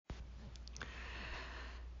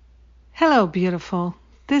Hello, beautiful.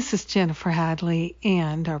 This is Jennifer Hadley,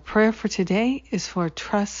 and our prayer for today is for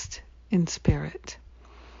trust in spirit.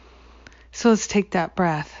 So let's take that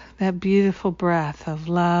breath, that beautiful breath of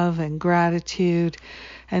love and gratitude,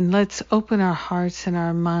 and let's open our hearts and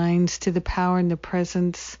our minds to the power and the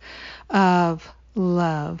presence of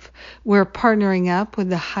love. We're partnering up with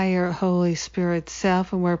the higher Holy Spirit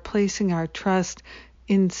self, and we're placing our trust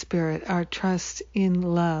in spirit, our trust in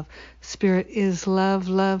love. Spirit is love,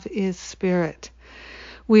 love is spirit.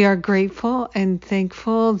 We are grateful and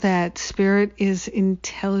thankful that spirit is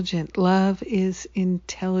intelligent. Love is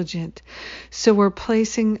intelligent. So we're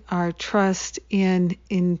placing our trust in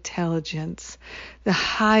intelligence, the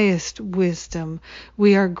highest wisdom.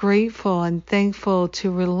 We are grateful and thankful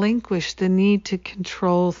to relinquish the need to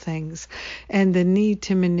control things and the need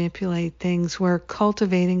to manipulate things. We're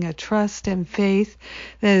cultivating a trust and faith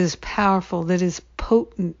that is powerful, that is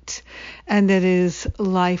potent, and that is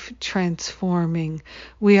life transforming.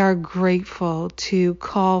 We are grateful to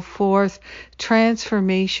call forth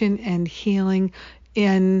transformation and healing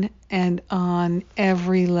in and on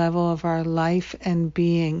every level of our life and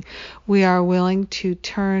being. We are willing to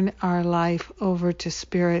turn our life over to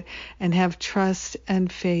spirit and have trust and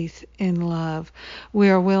faith in love. We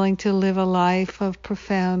are willing to live a life of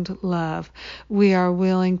profound love. We are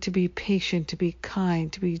willing to be patient, to be kind,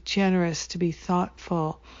 to be generous, to be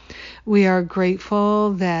thoughtful. We are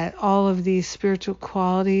grateful that all of these spiritual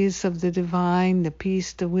qualities of the divine, the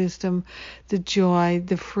peace, the wisdom, the joy,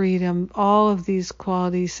 the freedom, all of these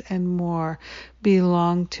qualities and more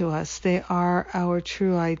belong to us. They are our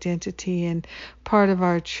true identity and part of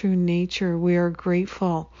our true nature. We are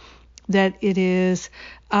grateful that it is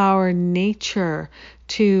our nature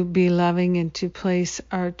to be loving and to place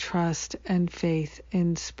our trust and faith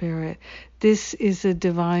in spirit. This is a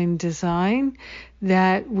divine design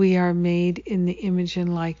that we are made in the image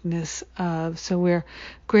and likeness of. So we're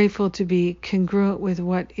grateful to be congruent with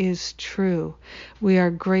what is true. We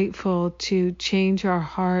are grateful to change our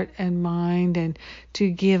heart and mind and to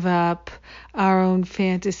give up our own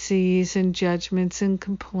fantasies and judgments and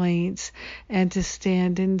complaints and to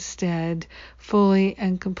stand instead fully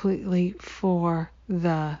and completely for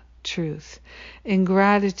the truth. In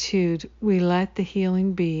gratitude, we let the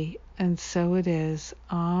healing be, and so it is.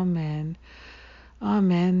 Amen.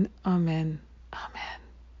 Amen. Amen. Amen.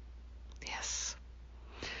 Yes.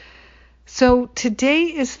 So today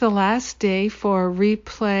is the last day for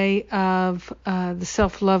replay of the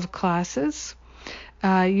self-love classes.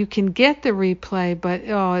 You can get the replay, but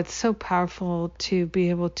it's so powerful to be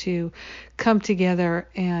able to come together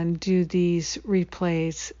and do these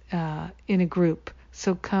replays in a group.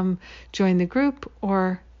 So come join the group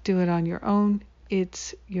or do it on your own.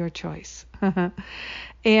 It's your choice.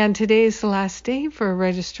 And today is the last day for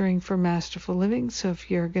registering for Masterful Living. So if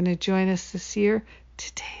you're going to join us this year,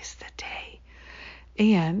 today's the day.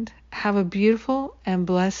 And have a beautiful and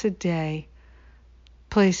blessed day,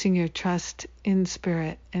 placing your trust in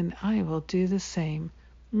spirit. And I will do the same.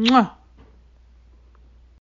 Mwah!